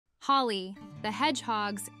Holly, the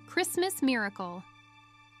Hedgehog's Christmas Miracle.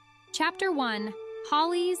 Chapter 1,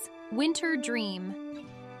 Holly's Winter Dream.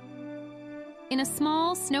 In a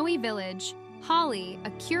small, snowy village, Holly,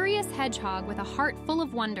 a curious hedgehog with a heart full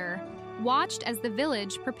of wonder, watched as the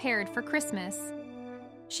village prepared for Christmas.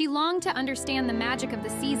 She longed to understand the magic of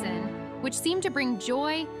the season, which seemed to bring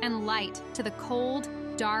joy and light to the cold,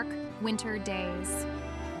 dark winter days.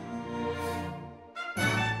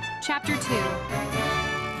 Chapter 2,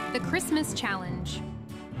 The Christmas Challenge.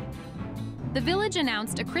 The village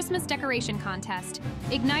announced a Christmas decoration contest,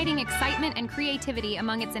 igniting excitement and creativity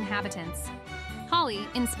among its inhabitants. Holly,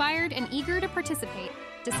 inspired and eager to participate,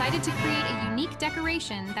 decided to create a unique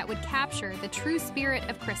decoration that would capture the true spirit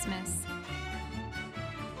of Christmas.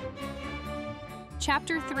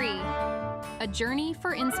 Chapter 3, A Journey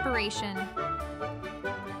for Inspiration.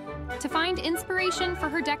 To find inspiration for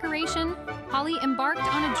her decoration, Holly embarked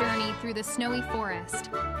on a journey through the snowy forest.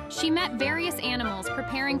 She met various animals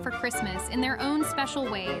preparing for Christmas in their own special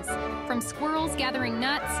ways, from squirrels gathering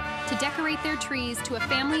nuts to decorate their trees to a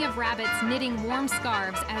family of rabbits knitting warm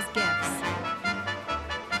scarves as gifts.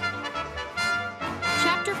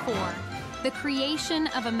 Chapter 4, The Creation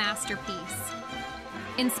of a Masterpiece.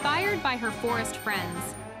 Inspired by her forest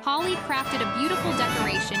friends, Holly crafted a beautiful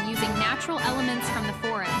decoration using natural elements from the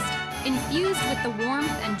forest, infused with the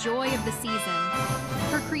warmth and joy of the season.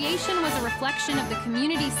 Her creation was a reflection of the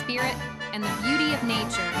community spirit and the beauty of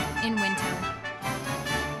nature in winter.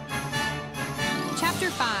 Chapter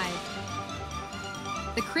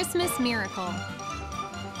 5, The Christmas Miracle.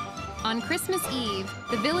 On Christmas Eve,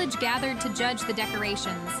 the village gathered to judge the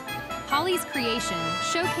decorations. Holly's creation,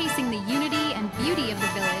 showcasing the unity and beauty of the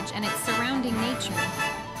village and its surrounding nature,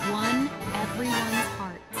 won everyone's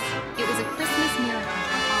hearts. It was a Christmas miracle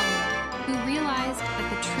for Holly, who realized that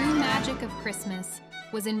the true magic of Christmas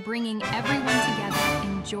was in bringing everyone together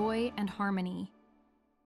in joy and harmony.